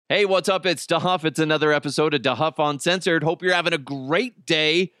Hey, what's up? It's DeHuff. It's another episode of DeHuff Uncensored. Hope you're having a great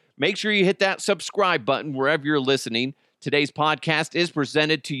day. Make sure you hit that subscribe button wherever you're listening. Today's podcast is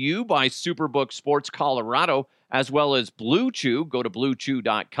presented to you by Superbook Sports Colorado, as well as Blue Chew. Go to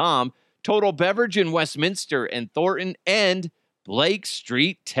bluechew.com. Total Beverage in Westminster and Thornton, and Blake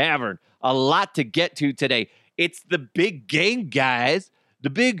Street Tavern. A lot to get to today. It's the big game, guys. The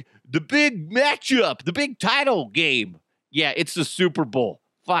big matchup, the big title game. Yeah, it's the Super Bowl.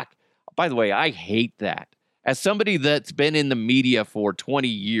 Fuck. By the way, I hate that. As somebody that's been in the media for 20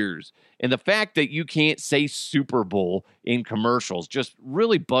 years, and the fact that you can't say Super Bowl in commercials just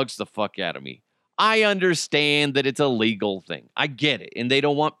really bugs the fuck out of me. I understand that it's a legal thing. I get it. And they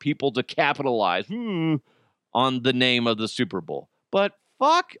don't want people to capitalize on the name of the Super Bowl. But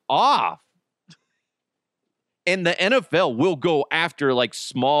fuck off. And the NFL will go after like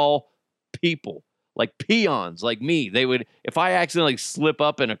small people, like peons like me. They would, if I accidentally slip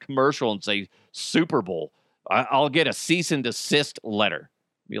up in a commercial and say Super Bowl, I'll get a cease and desist letter.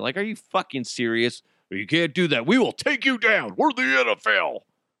 Be like, are you fucking serious? You can't do that. We will take you down. We're the NFL.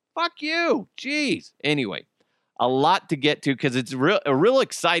 Fuck you. Jeez. Anyway, a lot to get to because it's a real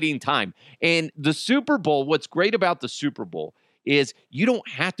exciting time. And the Super Bowl, what's great about the Super Bowl is you don't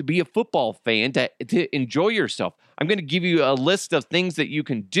have to be a football fan to enjoy yourself. I'm going to give you a list of things that you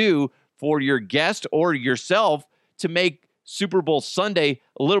can do for your guest or yourself to make Super Bowl Sunday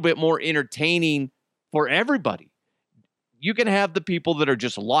a little bit more entertaining for everybody. You can have the people that are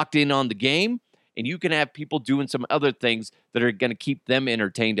just locked in on the game, and you can have people doing some other things that are going to keep them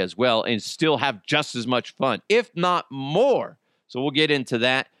entertained as well and still have just as much fun, if not more. So we'll get into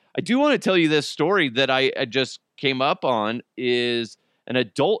that. I do want to tell you this story that I just came up on is an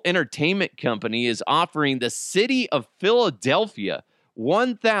adult entertainment company is offering the city of Philadelphia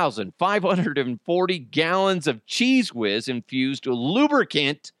 1,540 gallons of Cheez Whiz-infused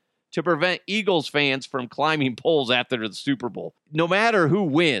lubricant to prevent Eagles fans from climbing poles after the Super Bowl. No matter who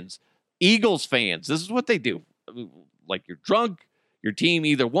wins, Eagles fans, this is what they do. Like you're drunk, your team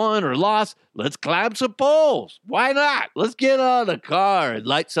either won or lost, let's climb some poles. Why not? Let's get on a car and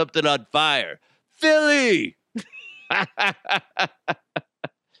light something on fire. Philly!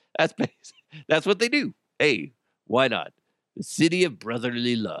 That's what they do. Hey, why not? The city of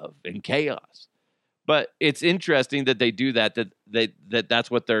brotherly love and chaos. But it's interesting that they do that. That's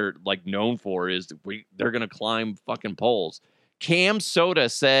what they're like known for is they're gonna climb fucking poles. Cam Soda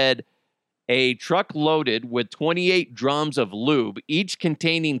said a truck loaded with 28 drums of lube, each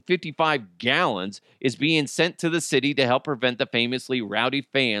containing 55 gallons, is being sent to the city to help prevent the famously rowdy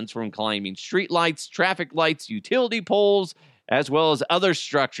fans from climbing streetlights, traffic lights, utility poles, as well as other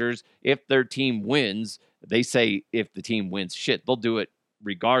structures if their team wins. They say if the team wins, shit, they'll do it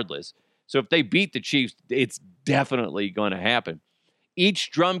regardless. So if they beat the Chiefs, it's definitely going to happen. Each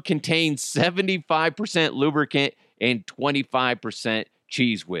drum contains 75% lubricant and 25%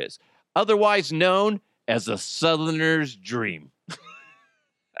 Cheez Whiz, otherwise known as a Southerner's dream.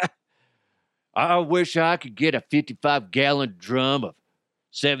 I wish I could get a 55-gallon drum of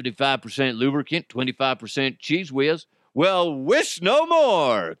 75% lubricant, 25% Cheez Whiz. Well, wish no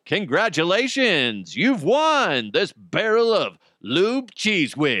more. Congratulations. You've won this barrel of lube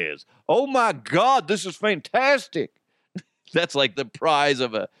Cheez Whiz. Oh, my God, this is fantastic. That's like the prize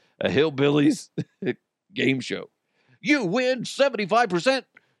of a hillbilly's game show. You win 75%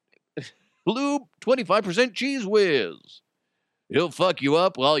 lube, 25% Cheez Whiz. He'll fuck you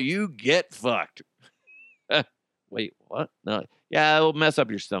up while you get fucked. Wait, what? No. Yeah, it'll mess up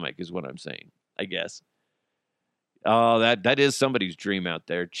your stomach is what I'm saying, I guess. Oh, that is somebody's dream out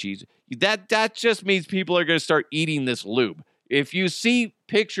there. Cheese. That just means people are going to start eating this lube. If you see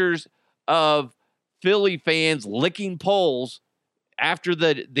pictures of Philly fans licking poles after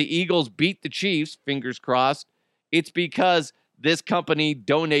the Eagles beat the Chiefs, fingers crossed, it's because this company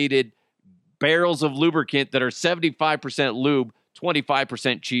donated barrels of lubricant that are 75% lube,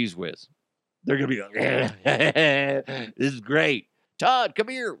 25% Cheez Whiz. They're going to be like, this is great. Todd, come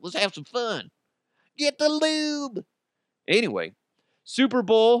here. Let's have some fun. Get the lube. Anyway, Super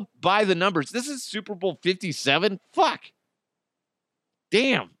Bowl by the numbers. This is Super Bowl 57. Fuck.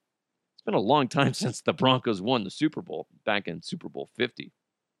 Damn. It's been a long time since the Broncos won the Super Bowl back in Super Bowl 50.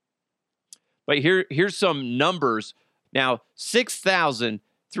 But here's some numbers. Now,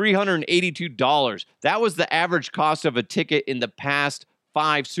 $6,382. That was the average cost of a ticket in the past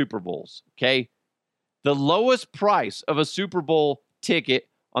 5 Super Bowls. Okay. The lowest price of a Super Bowl ticket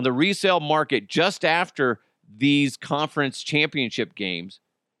on the resale market just after these conference championship games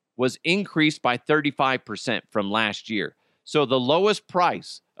was increased by 35% from last year. So the lowest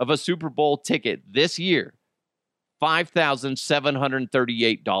price of a Super Bowl ticket this year,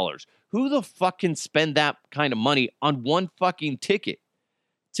 $5,738. Who the fuck can spend that kind of money on one fucking ticket?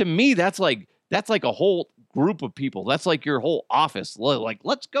 To me, that's like a whole group of people. That's like your whole office. Like,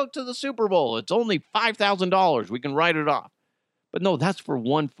 let's go to the Super Bowl. It's only $5,000. We can write it off. But no, that's for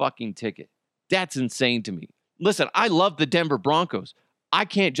one fucking ticket. That's insane to me. Listen, I love the Denver Broncos. I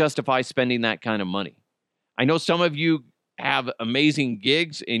can't justify spending that kind of money. I know some of you have amazing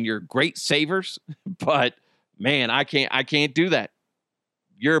gigs and you're great savers, but man, I can't do that.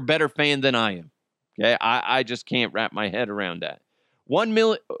 You're a better fan than I am. Okay, I just can't wrap my head around that.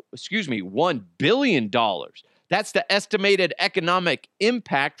 $1 billion. That's the estimated economic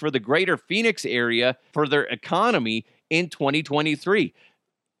impact for the greater Phoenix area for their economy in 2023.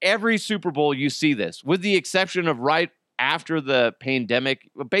 Every Super Bowl you see this, with the exception of right after the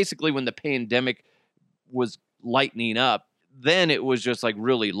pandemic, basically when the pandemic was lightening up, then it was just like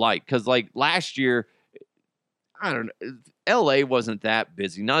really light. Because like last year, I don't know, LA wasn't that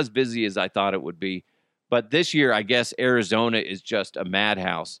busy, not as busy as I thought it would be. But this year, I guess Arizona is just a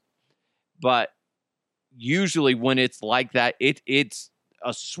madhouse. But usually when it's like that, it's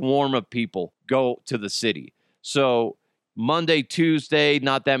a swarm of people go to the city. So Monday, Tuesday,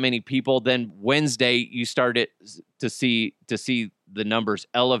 not that many people. Then Wednesday, you started to see the numbers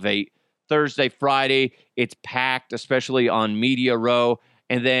elevate. Thursday, Friday, it's packed, especially on Media Row.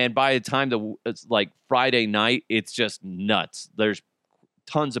 And then by the time it's like Friday night, it's just nuts. There's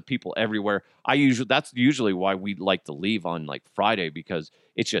tons of people everywhere. That's usually why we like to leave on like Friday, because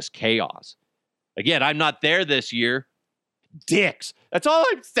it's just chaos. Again, I'm not there this year. Dicks. That's all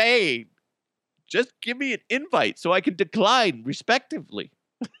I'm saying. Just give me an invite so I can decline respectively.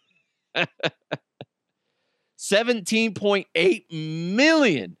 17.8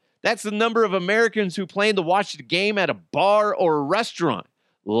 million. That's the number of Americans who plan to watch the game at a bar or a restaurant,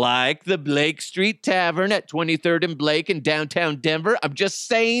 like the Blake Street Tavern at 23rd and Blake in downtown Denver. I'm just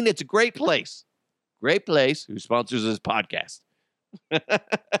saying it's a great place. Great place. Who sponsors this podcast?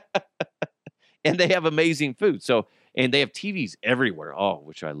 And they have amazing food. And they have TVs everywhere. Oh,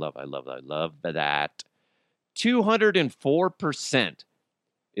 which I love. I love that. 204%.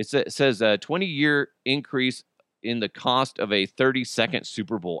 It says a 20-year increase in the cost of a 30-second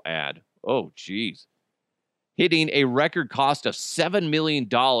Super Bowl ad. Oh, geez. Hitting a record cost of $7 million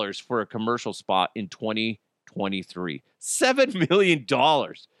for a commercial spot in 2023. $7 million.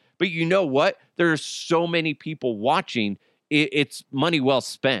 But you know what? There are so many people watching. It's money well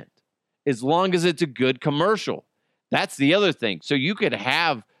spent, as long as it's a good commercial. That's the other thing. So you could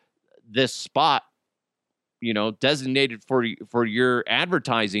have this spot, designated for your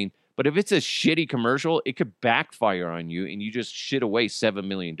advertising, but if it's a shitty commercial, it could backfire on you and you just shit away $7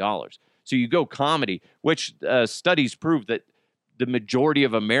 million. So you go comedy, which studies prove that the majority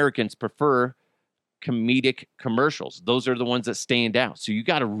of Americans prefer comedic commercials. Those are the ones that stand out. So you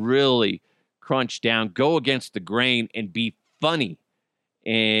got to really crunch down, go against the grain, and be funny.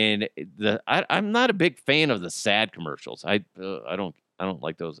 And I'm not a big fan of the sad commercials. I don't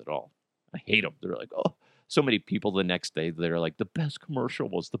like those at all. I hate them. They're like, oh, so many people the next day, they're like, the best commercial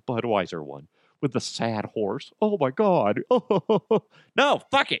was the Budweiser one with the sad horse. Oh my God. Oh, no,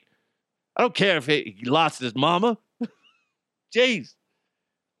 fuck it. I don't care if he lost his mama. Jeez.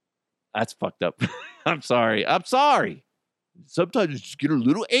 That's fucked up. I'm sorry. Sometimes I just get a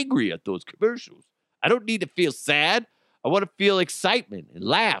little angry at those commercials. I don't need to feel sad. I want to feel excitement and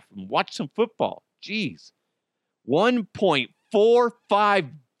laugh and watch some football. Jeez. 1.45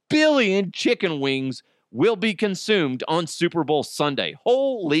 billion chicken wings will be consumed on Super Bowl Sunday.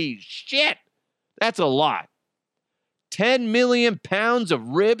 Holy shit. That's a lot. 10 million pounds of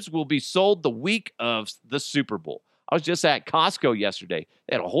ribs will be sold the week of the Super Bowl. I was just at Costco yesterday.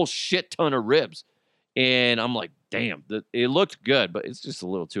 They had a whole shit ton of ribs. And I'm like, damn, it looked good, but it's just a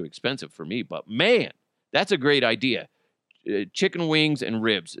little too expensive for me. But man, that's a great idea. Chicken wings and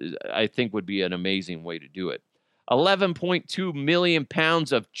ribs, I think, would be an amazing way to do it. 11.2 million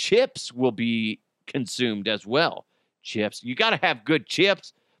pounds of chips will be consumed as well. Chips. You got to have good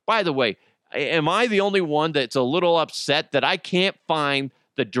chips. By the way, am I the only one that's a little upset that I can't find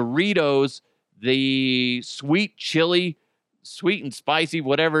the Doritos, the sweet chili, sweet and spicy,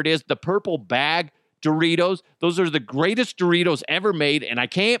 whatever it is, the purple bag Doritos? Those are the greatest Doritos ever made, and I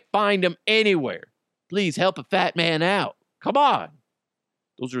can't find them anywhere. Please help a fat man out. Come on.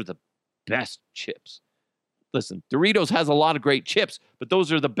 Those are the best chips. Listen, Doritos has a lot of great chips, but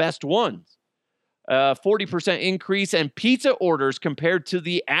those are the best ones. 40% increase in pizza orders compared to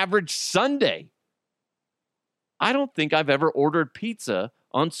the average Sunday. I don't think I've ever ordered pizza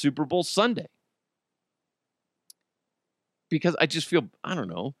on Super Bowl Sunday, because I just feel, I don't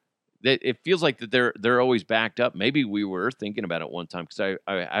know, It feels like that they're always backed up. Maybe we were thinking about it one time because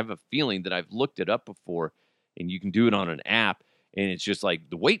I have a feeling that I've looked it up before, and you can do it on an app, and it's just like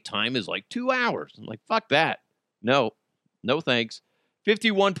the wait time is like 2 hours. I'm like, fuck that. No thanks.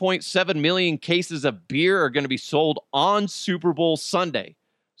 51.7 million cases of beer are going to be sold on Super Bowl Sunday.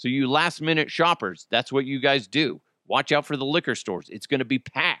 So you last-minute shoppers, that's what you guys do. Watch out for the liquor stores. It's going to be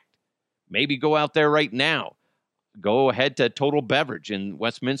packed. Maybe go out there right now. Go ahead to Total Beverage in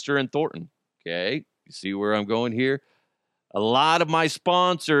Westminster and Thornton. Okay, you see where I'm going here? A lot of my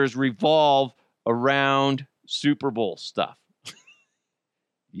sponsors revolve around Super Bowl stuff.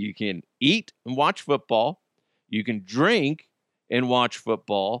 You can eat and watch football. You can drink and watch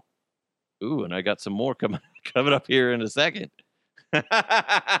football. Ooh, and I got some more coming up here in a second.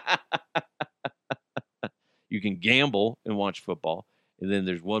 You can gamble and watch football. And then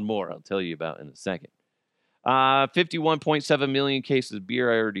there's one more I'll tell you about in a second. 51.7 million cases of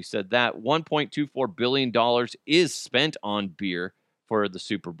beer. I already said that. $1.24 billion is spent on beer for the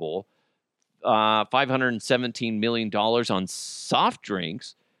Super Bowl. $517 million on soft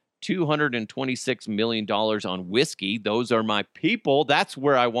drinks. $226 million on whiskey. Those are my people. That's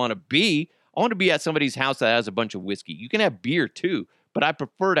where I want to be. I want to be at somebody's house that has a bunch of whiskey. You can have beer too, but I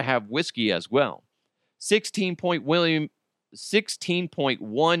prefer to have whiskey as well.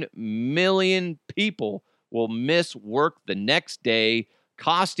 16.1 million people will miss work the next day,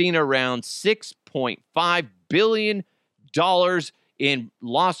 costing around $6.5 billion in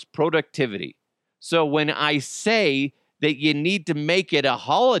lost productivity. So when I say that you need to make it a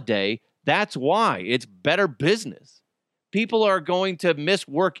holiday, that's why. It's better business. People are going to miss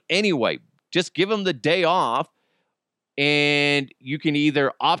work anyway. Just give them the day off, and you can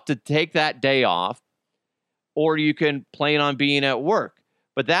either opt to take that day off, or you can plan on being at work.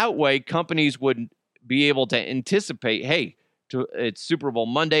 But that way, companies would be able to anticipate, hey, it's Super Bowl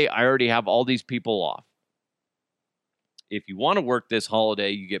Monday. I already have all these people off. If you want to work this holiday,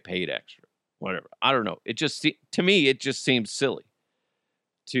 you get paid extra. Whatever. I don't know. To me, it just seems silly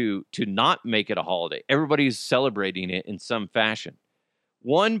to not make it a holiday. Everybody's celebrating it in some fashion.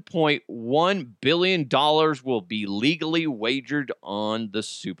 $1.1 billion will be legally wagered on the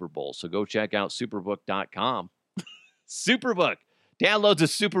Super Bowl. So go check out superbook.com. Superbook. Download the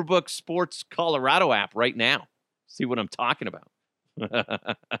Superbook Sports Colorado app right now. See what I'm talking about.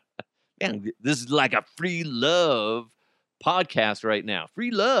 Man, this is like a free love podcast right now. Free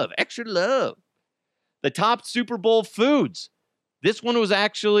love, extra love. The top Super Bowl foods. This one was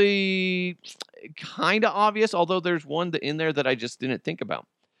actually kind of obvious, although there's one in there that I just didn't think about.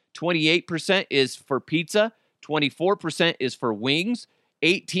 28% is for pizza. 24% is for wings.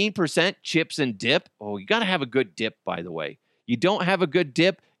 18% chips and dip. Oh, you got to have a good dip, by the way. You don't have a good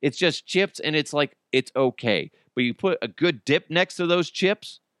dip, it's just chips, and it's like, it's okay. But you put a good dip next to those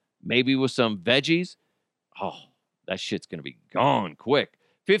chips, maybe with some veggies, oh, that shit's going to be gone quick.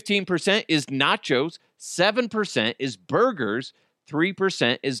 15% is nachos. 7% is burgers.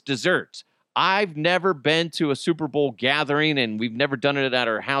 3% is desserts. I've never been to a Super Bowl gathering, and we've never done it at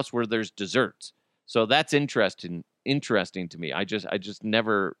our house where there's desserts. So that's interesting to me. I just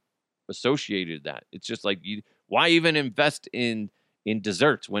never associated that. It's just like, why even invest in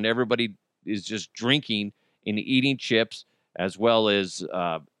desserts when everybody is just drinking and eating chips as well as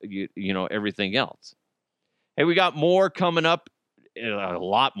everything else? Hey, we got more coming up, a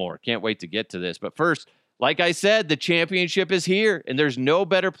lot more. Can't wait to get to this. But first, like I said, the championship is here, and there's no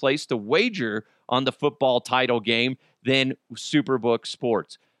better place to wager on the football title game than Superbook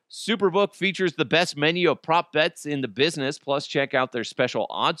Sports. Superbook features the best menu of prop bets in the business, plus check out their special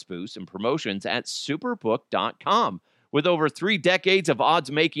odds boosts and promotions at superbook.com. With over 3 decades of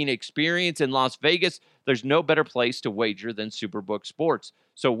odds-making experience in Las Vegas, there's no better place to wager than Superbook Sports.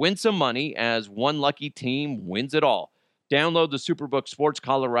 So win some money as one lucky team wins it all. Download the Superbook Sports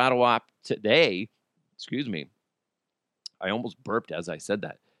Colorado app today. Excuse me. I almost burped as I said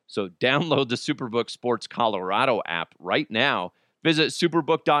that. So download the Superbook Sports Colorado app right now. Visit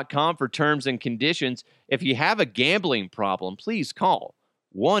superbook.com for terms and conditions. If you have a gambling problem, please call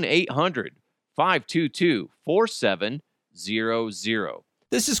 1-800-522-4700.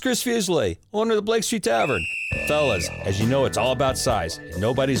 This is Chris Fuseli, owner of the Blake Street Tavern. Fellas, as you know, it's all about size, and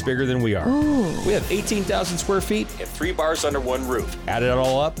nobody's bigger than we are. Ooh. We have 18,000 square feet and 3 bars under one roof. Add it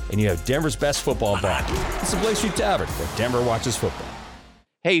all up, and you have Denver's best football bar. It's the Blake Street Tavern, where Denver watches football.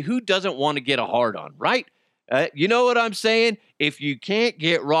 Hey, who doesn't want to get a hard on, right? You know what I'm saying? If you can't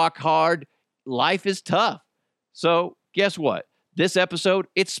get rock hard, life is tough. So guess what? This episode,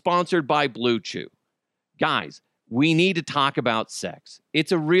 it's sponsored by Blue Chew. Guys, we need to talk about sex.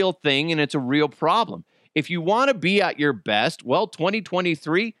 It's a real thing, and it's a real problem. If you want to be at your best, well,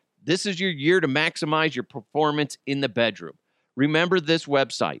 2023, This is your year to maximize your performance in the bedroom. Remember this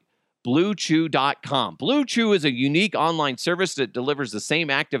website, BlueChew.com. Blue Chew is a unique online service that delivers the same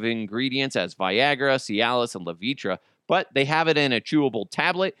active ingredients as Viagra, Cialis, and Levitra, but they have it in a chewable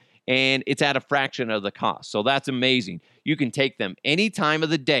tablet, and it's at a fraction of the cost. So that's amazing. You can take them any time of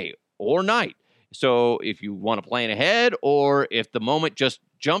the day or night. So if you want to plan ahead, or if the moment just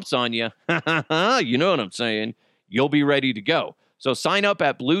jumps on you, you know what I'm saying, you'll be ready to go. So sign up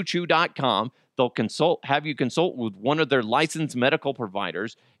at BlueChew.com. They'll have you consult with one of their licensed medical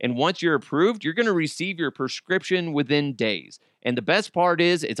providers, and once you're approved, you're going to receive your prescription within days. And the best part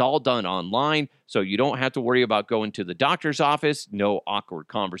is it's all done online, so you don't have to worry about going to the doctor's office, no awkward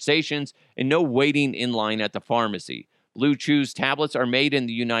conversations, and no waiting in line at the pharmacy. Blue Chew's tablets are made in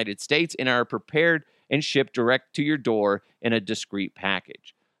the United States and are prepared and shipped direct to your door in a discreet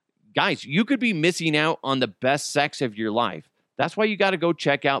package. Guys, you could be missing out on the best sex of your life. That's why you got to go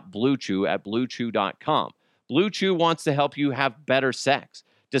check out Blue Chew at BlueChew.com. Blue Chew wants to help you have better sex.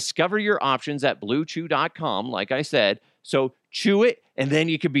 Discover your options at BlueChew.com, like I said. So chew it, and then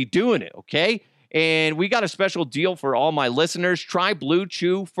you could be doing it, okay? And we got a special deal for all my listeners. Try Blue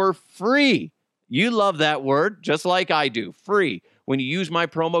Chew for free. You love that word, just like I do, free. When you use my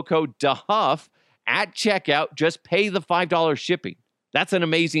promo code DeHuff at checkout, just pay the $5 shipping. That's an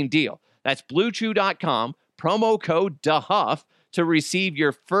amazing deal. That's BlueChew.com, promo code DeHuff to receive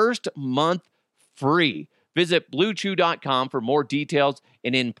your first month free. Visit BlueChew.com for more details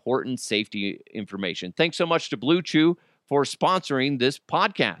and important safety information. Thanks so much to Blue Chew for sponsoring this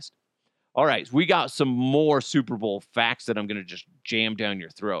podcast. All right, we got some more Super Bowl facts that I'm going to just jam down your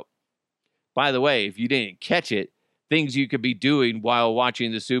throat. By the way, if you didn't catch it, things you could be doing while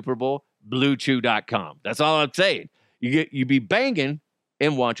watching the Super Bowl, BlueChew.com. That's all I'm saying. You be banging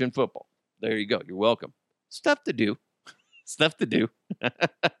and watching football. There you go. You're welcome. Stuff to do. Stuff to do.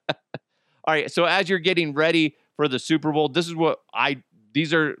 All right, so as you're getting ready for the Super Bowl,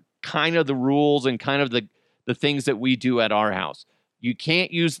 these are kind of the rules and kind of the things that we do at our house. You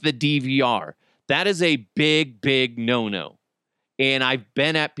can't use the DVR. That is a big, big no-no. And I've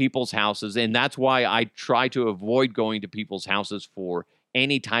been at people's houses, and that's why I try to avoid going to people's houses for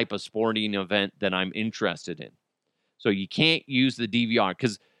any type of sporting event that I'm interested in. So you can't use the DVR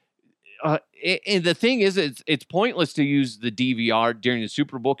because and the thing is, it's pointless to use the DVR during the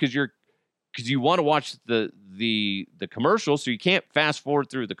Super Bowl because you want to watch the commercials, so you can't fast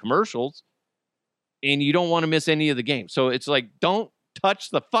forward through the commercials, and you don't want to miss any of the games. So it's like, don't touch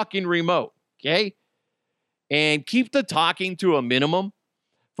the fucking remote, okay? And keep the talking to a minimum.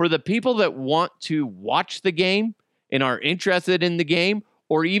 For the people that want to watch the game and are interested in the game,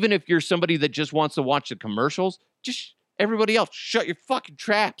 or even if you're somebody that just wants to watch the commercials, just everybody else, shut your fucking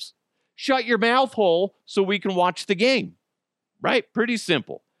traps. Shut your mouth hole so we can watch the game. Right? Pretty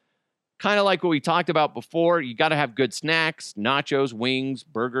simple. Kind of like what we talked about before. You got to have good snacks, nachos, wings,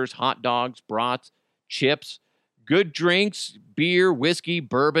 burgers, hot dogs, brats, chips, good drinks, beer, whiskey,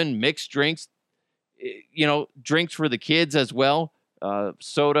 bourbon, mixed drinks, drinks for the kids as well,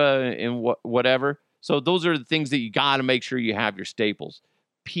 soda and whatever. So those are the things that you got to make sure you have your staples.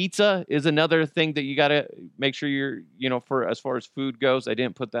 Pizza is another thing that you got to make sure you're, for as far as food goes. I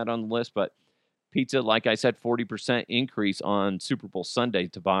didn't put that on the list, but pizza, like I said, 40% increase on Super Bowl Sunday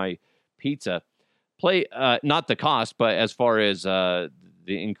to buy pizza. Not the cost, but as far as the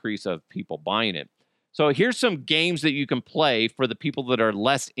increase of people buying it. So here's some games that you can play for the people that are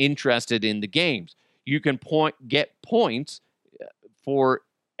less interested in the games. You can get points for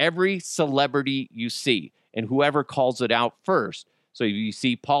every celebrity you see, and whoever calls it out first. So if you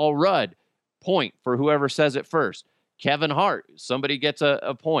see Paul Rudd, point for whoever says it first. Kevin Hart, somebody gets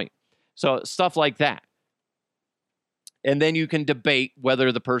a point. So stuff like that. And then you can debate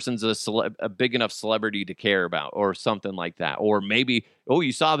whether the person's a big enough celebrity to care about or something like that. Or maybe,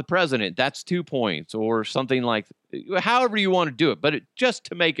 you saw the president, that's 2 points or something like however you want to do it. But just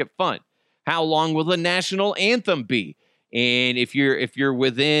to make it fun. How long will the national anthem be? And if you're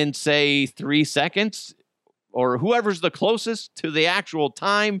within, say, 3 seconds, or whoever's the closest to the actual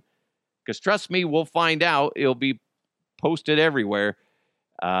time, because trust me, we'll find out. It'll be posted everywhere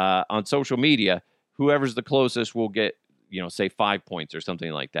on social media. Whoever's the closest will get, say 5 points or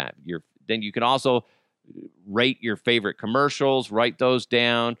something like that. Then you can also rate your favorite commercials, write those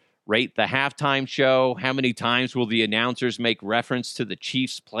down, rate the halftime show. How many times will the announcers make reference to the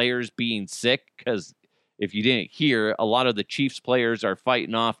Chiefs players being sick? Because if you didn't hear, a lot of the Chiefs players are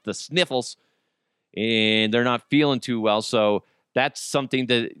fighting off the sniffles, and they're not feeling too well. So that's something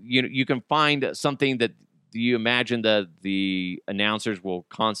that you can find something that you imagine the announcers will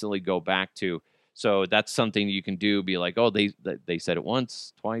constantly go back to. So that's something you can do. Be like, oh, they said it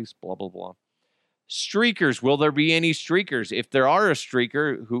once, twice, blah, blah, blah. Streakers. Will there be any streakers? If there are a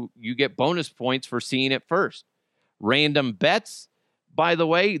streaker, who you get bonus points for seeing it first. Random bets, by the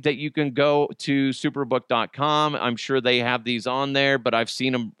way, that you can go to superbook.com. I'm sure they have these on there, but I've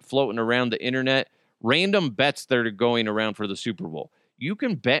seen them floating around the internet. Random bets that are going around for the Super Bowl. You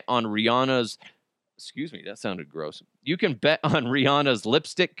can bet on Rihanna's, excuse me, that sounded gross. You can bet on Rihanna's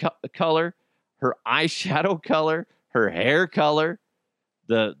lipstick color, her eyeshadow color, her hair color,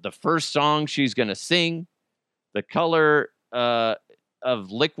 the first song she's going to sing, the color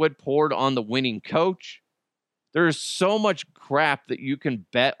of liquid poured on the winning coach. There's so much crap that you can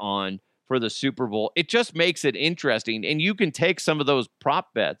bet on for the Super Bowl. It just makes it interesting. And you can take some of those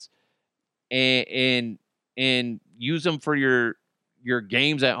prop bets and use them for your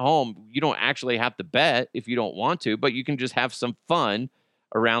games at home. You don't actually have to bet if you don't want to, but you can just have some fun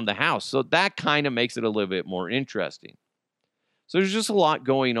around the house. So that kind of makes it a little bit more interesting. So there's just a lot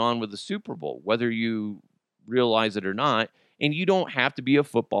going on with the Super Bowl, whether you realize it or not. And you don't have to be a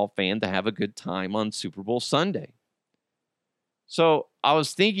football fan to have a good time on Super Bowl Sunday. So I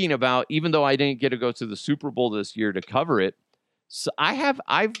was thinking about, even though I didn't get to go to the Super Bowl this year to cover it, so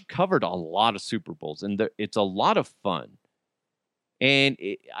I've covered a lot of Super Bowls, and it's a lot of fun. And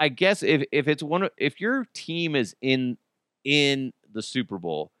I guess if your team is in the Super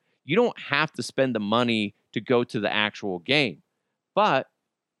Bowl, you don't have to spend the money to go to the actual game. But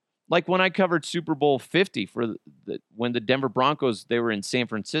like when I covered Super Bowl 50 for when the Denver Broncos, they were in San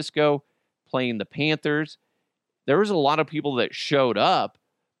Francisco playing the Panthers, there was a lot of people that showed up,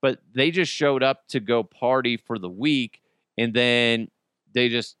 but they just showed up to go party for the week, and then they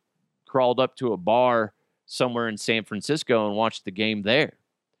just crawled up to a bar somewhere in San Francisco and watched the game there.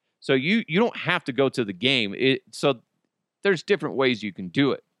 So you don't have to go to the game. So there's different ways you can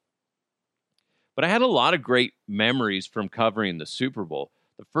do it. But I had a lot of great memories from covering the Super Bowl.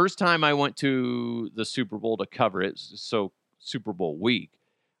 The first time I went to the Super Bowl to cover it, so Super Bowl week,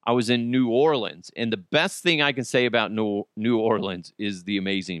 I was in New Orleans. And the best thing I can say about New Orleans is the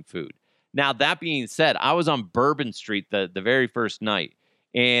amazing food. Now, that being said, I was on Bourbon Street the very first night,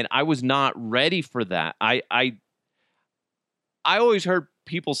 and I was not ready for that. I always heard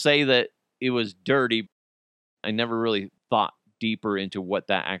people say that it was dirty. I never really thought deeper into what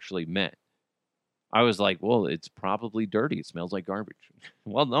that actually meant. I was like, well, it's probably dirty. It smells like garbage.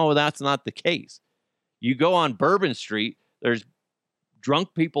 Well, no, that's not the case. You go on Bourbon Street, there's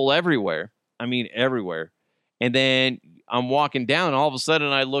drunk people everywhere. I mean, everywhere. And then I'm walking down, and all of a sudden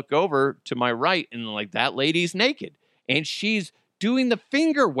I look over to my right, and like, that lady's naked. And she's doing the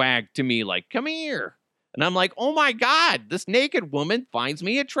finger wag to me, like, come here. And I'm like, oh my God, this naked woman finds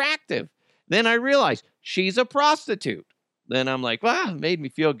me attractive. Then I realize she's a prostitute. Then I'm like, wow, it made me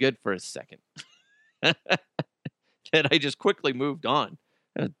feel good for a second. Then I just quickly moved on.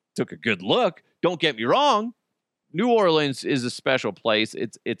 I took a good look. Don't get me wrong. New Orleans is a special place.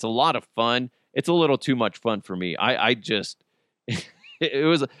 It's a lot of fun. It's a little too much fun for me. I just, it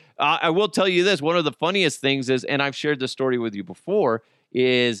was, I will tell you this. One of the funniest things is, and I've shared this story with you before,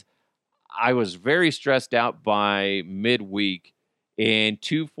 is I was very stressed out by midweek, and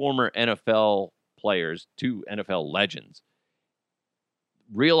two former NFL players, two NFL legends,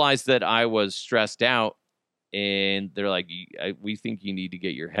 realized that I was stressed out, and they're like, we think you need to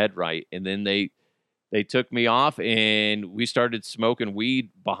get your head right. And then they took me off, and we started smoking weed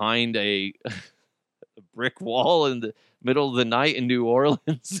behind a brick wall in the middle of the night in New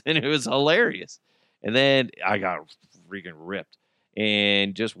Orleans, and it was hilarious. And then I got freaking ripped,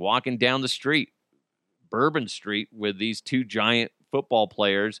 and just walking down the street, Bourbon Street, with these two giant football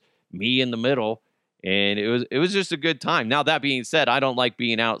players, me in the middle, and it was just a good time. Now, that being said, I don't like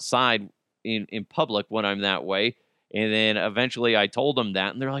being outside in public when I'm that way. And then eventually I told them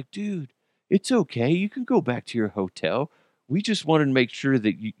that, and they're like, dude, it's okay. You can go back to your hotel. We just wanted to make sure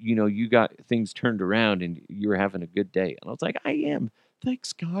that you got things turned around and you were having a good day. And I was like, I am.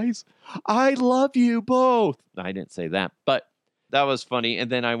 Thanks, guys. I love you both. I didn't say that, but that was funny.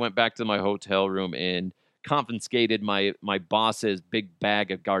 And then I went back to my hotel room and confiscated my boss's big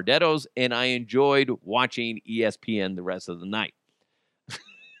bag of Gardettos, and I enjoyed watching ESPN the rest of the night.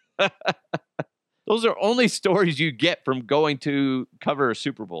 Those are only stories you get from going to cover a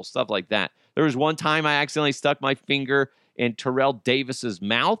Super Bowl, stuff like that. There was one time I accidentally stuck my finger in Terrell Davis's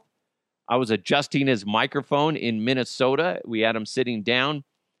mouth. I was adjusting his microphone in Minnesota. We had him sitting down,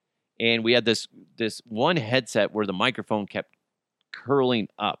 and we had this one headset where the microphone kept curling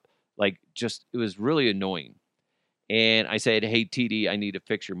up. Like, just, it was really annoying. And I said, hey, TD, I need to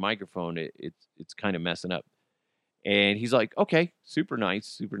fix your microphone. It's kind of messing up. And he's like, okay, super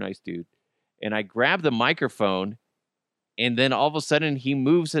nice dude. and I grab the microphone, and then all of a sudden he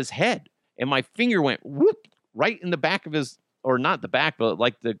moves his head, and my finger went whoop right in the back of his, or not the back, but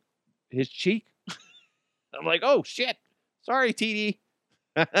like his cheek. I'm like, oh shit, sorry, TD.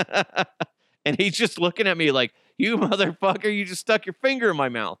 And he's just looking at me like, you motherfucker, you just stuck your finger in my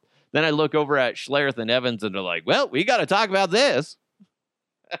mouth. Then I look over at Schlereth and Evans, and they're like, well, we got to talk about this.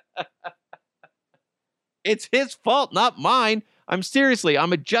 It's his fault, not mine. I'm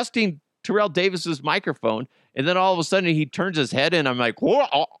adjusting Terrell Davis's microphone, and then all of a sudden he turns his head, and I'm like, whoa,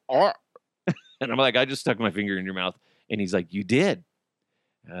 and I'm like, I just stuck my finger in your mouth. And he's like, you did.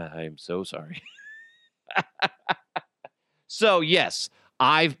 I am so sorry. So, yes,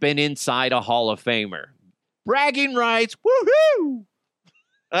 I've been inside a Hall of Famer. Bragging rights. Woohoo!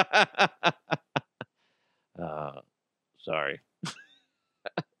 Sorry.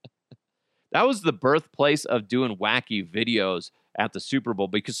 That was the birthplace of doing wacky videos at the Super Bowl,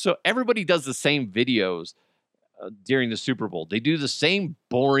 because so everybody does the same videos during the Super Bowl. They do the same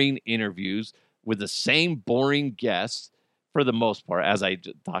boring interviews with the same boring guests for the most part, as I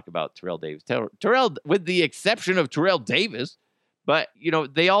talk about Terrell Davis. Terrell, with the exception of Terrell Davis, but,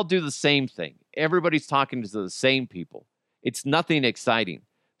 they all do the same thing. Everybody's talking to the same people. It's nothing exciting.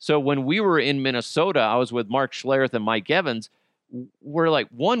 So when we were in Minnesota, I was with Mark Schlereth and Mike Evans. We're like,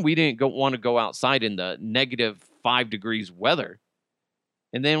 one, we didn't want to go outside in the -5 degrees weather.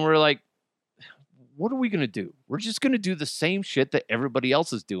 And then we're like, what are we going to do? We're just going to do the same shit that everybody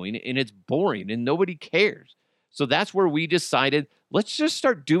else is doing, and it's boring, and nobody cares. So that's where we decided, let's just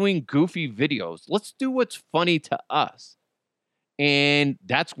start doing goofy videos. Let's do what's funny to us. And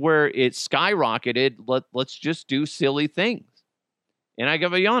that's where it skyrocketed. Let's just do silly things. And I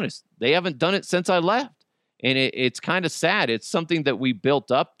gotta be honest, they haven't done it since I left. And it's kind of sad. It's something that we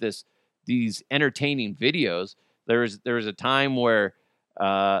built up, these entertaining videos. There was a time where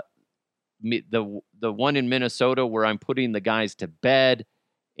the one in Minnesota where I'm putting the guys to bed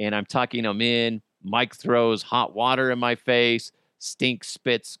and I'm tucking them in. Mike throws hot water in my face. Stink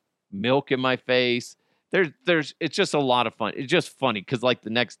spits milk in my face. It's just a lot of fun. It's just funny because, like, the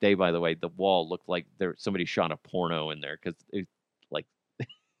next day, by the way, the wall looked like somebody shot a porno in there because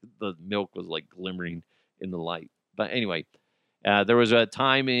the milk was like glimmering in the light. But anyway, there was a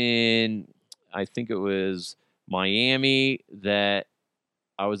time in, I think it was Miami, that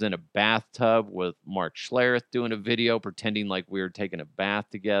I was in a bathtub with Mark Schlereth doing a video, pretending like we were taking a bath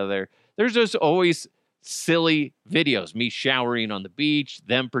together. There's just always silly videos. Me showering on the beach,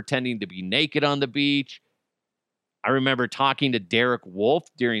 them pretending to be naked on the beach. I remember talking to Derek Wolfe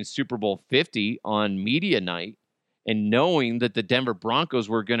during Super Bowl 50 on media night and knowing that the Denver Broncos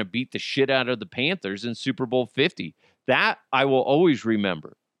were going to beat the shit out of the Panthers in Super Bowl 50. That I will always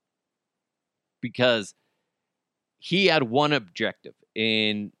remember because he had one objective,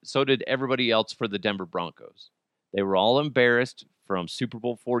 and so did everybody else for the Denver Broncos. They were all embarrassed from Super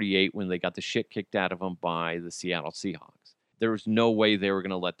Bowl 48 when they got the shit kicked out of them by the Seattle Seahawks. There was no way they were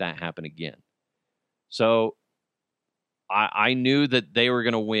going to let that happen again. So I knew that they were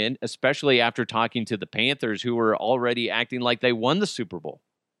going to win, especially after talking to the Panthers, who were already acting like they won the Super Bowl.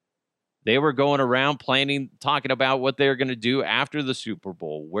 They were going around talking about what they were going to do after the Super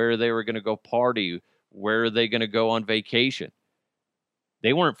Bowl, where they were going to go party, where are they going to go on vacation.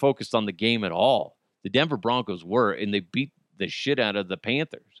 They weren't focused on the game at all. The Denver Broncos were, and they beat the shit out of the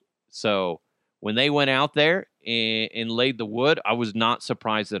Panthers. So when they went out there and laid the wood, I was not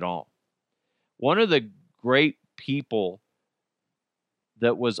surprised at all. One of the great people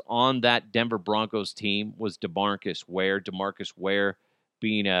that was on that Denver Broncos team was DeMarcus Ware. DeMarcus Ware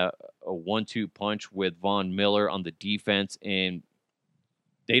being a 1-2 punch with Von Miller on the defense, and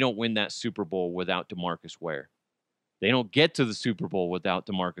they don't win that Super Bowl without DeMarcus Ware. They don't get to the Super Bowl without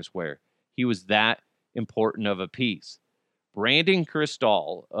DeMarcus Ware. He was that important of a piece. Brandon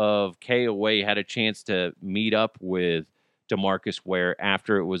Cristal of KOA had a chance to meet up with DeMarcus Ware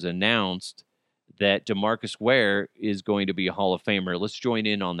after it was announced that DeMarcus Ware is going to be a Hall of Famer. Let's join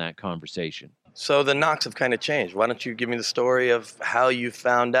in on that conversation. So the knocks have kind of changed. Why don't you give me the story of how you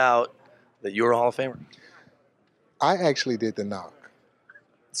found out that you were a Hall of Famer? I actually did the knock.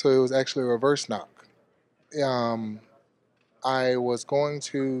 So it was actually a reverse knock. I was going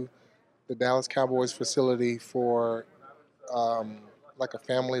to the Dallas Cowboys facility for like a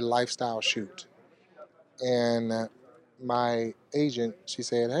family lifestyle shoot. And my agent, she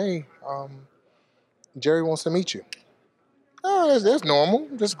said, hey, Jerry wants to meet you. Oh, that's normal.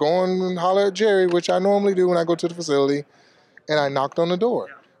 Just go and holler at Jerry, which I normally do when I go to the facility. And I knocked on the door.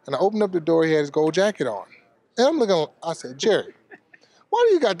 And I opened up the door, he had his gold jacket on. And I'm looking, I said, Jerry, why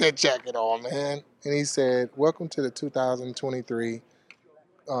do you got that jacket on, man? And he said, welcome to the 2023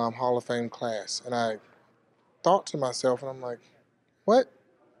 Hall of Fame class. And I thought to myself, and I'm like, what?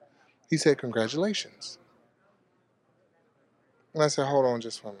 He said, congratulations. And I said, hold on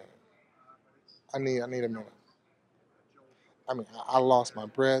just for a minute. I need a minute. I mean, I lost my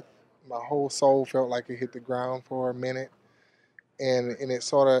breath. My whole soul felt like it hit the ground for a minute. And I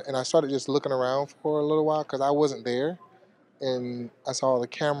started just looking around for a little while because I wasn't there. And I saw the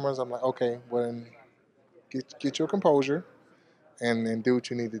cameras. I'm like, okay, well, then get your composure and then do what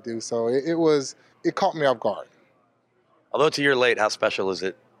you need to do. So it caught me off guard. Although it's a year late, how special is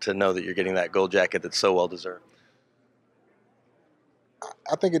it to know that you're getting that gold jacket that's so well deserved?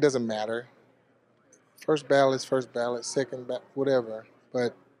 I think it doesn't matter. First ballot, second ballot, whatever.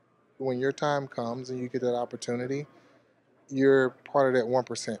 But when your time comes and you get that opportunity, you're part of that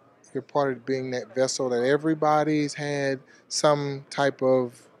 1%. You're part of being that vessel that everybody's had some type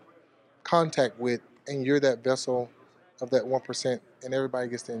of contact with, and you're that vessel of that 1%, and everybody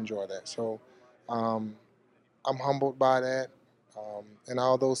gets to enjoy that. So I'm humbled by that, and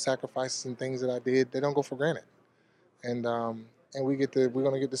all those sacrifices and things that I did, they don't go for granted. And we're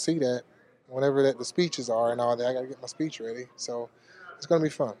gonna get to see that whenever the speeches are and all that. I gotta get my speech ready, so it's gonna be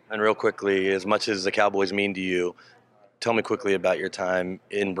fun. And real quickly, as much as the Cowboys mean to you, tell me quickly about your time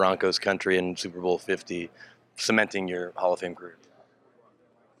in Broncos country in Super Bowl 50, cementing your Hall of Fame career.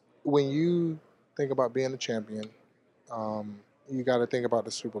 When you think about being a champion, you got to think about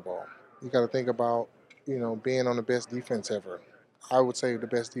the Super Bowl. You got to think about, being on the best defense ever. I would say the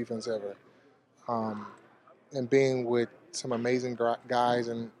best defense ever. And being with some amazing guys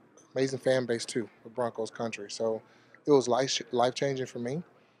and amazing fan base too, with Broncos country. So it was life-changing for me.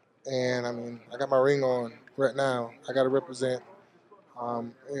 And I mean, I got my ring on right now. I got to represent,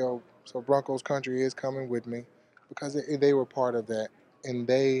 so Broncos country is coming with me because they were part of that. And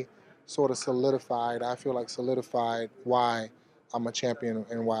they sort of solidified why I'm a champion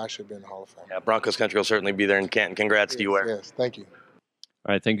and why I should be in the Hall of Fame. Yeah, Broncos country will certainly be there in Canton. Congrats to you, Ware. Yes, thank you.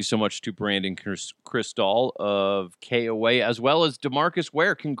 All right, thank you so much to Brandon Crystal of KOA, as well as DeMarcus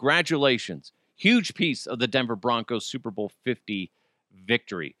Ware. Congratulations. Huge piece of the Denver Broncos Super Bowl 50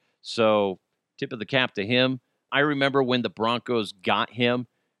 victory. So, tip of the cap to him. I remember when the Broncos got him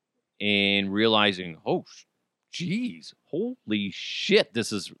and realizing, oh, geez, holy shit,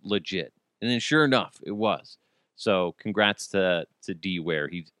 this is legit. And then sure enough, it was. So congrats to D. Ware.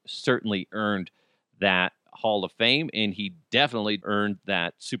 He certainly earned that Hall of Fame, and he definitely earned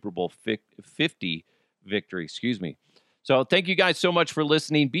that Super Bowl 50 victory. So thank you guys so much for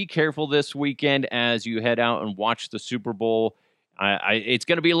listening. Be careful this weekend as you head out and watch the Super Bowl. It's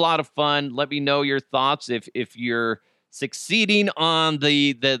going to be a lot of fun. Let me know your thoughts. If you're succeeding on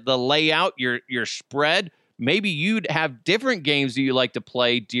the layout, your spread, maybe you'd have different games that you like to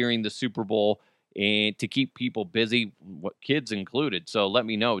play during the Super Bowl and to keep people busy, kids included. So let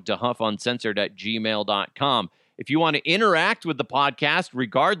me know, dehuffuncensored@gmail.com. If you want to interact with the podcast,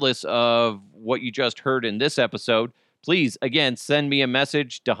 regardless of what you just heard in this episode, please, again, send me a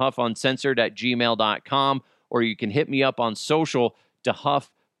message, dehuffuncensored@gmail.com, or you can hit me up on social, DeHuff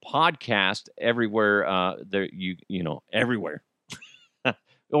Podcast, everywhere. Everywhere.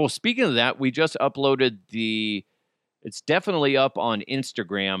 Well, speaking of that, we just uploaded it's definitely up on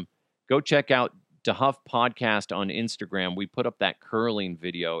Instagram. Go check out DeHuff Podcast on Instagram. We put up that curling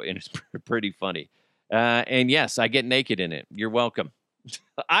video, and it's pretty funny. And yes, I get naked in it. You're welcome.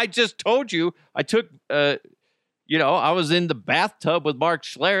 I just told you I took, I was in the bathtub with Mark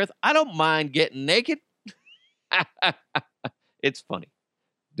Schlereth. I don't mind getting naked. It's funny.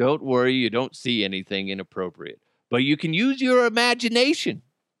 Don't worry, you don't see anything inappropriate. But you can use your imagination.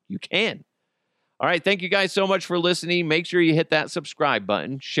 You can. All right, thank you guys so much for listening. Make sure you hit that subscribe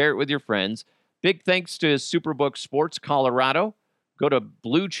button. Share it with your friends. Big thanks to Superbook Sports Colorado. Go to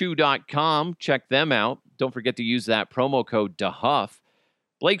bluechew.com. Check them out. Don't forget to use that promo code DeHuff.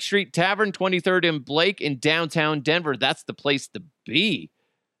 Blake Street Tavern, 23rd and Blake in downtown Denver. That's the place to be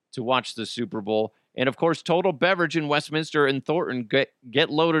to watch the Super Bowl. And, of course, Total Beverage in Westminster and Thornton. Get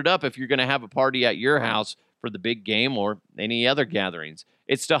loaded up if you're going to have a party at your house for the big game or any other gatherings.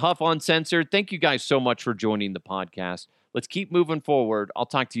 It's DeHuff Uncensored. Thank you guys so much for joining the podcast. Let's keep moving forward. I'll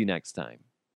talk to you next time.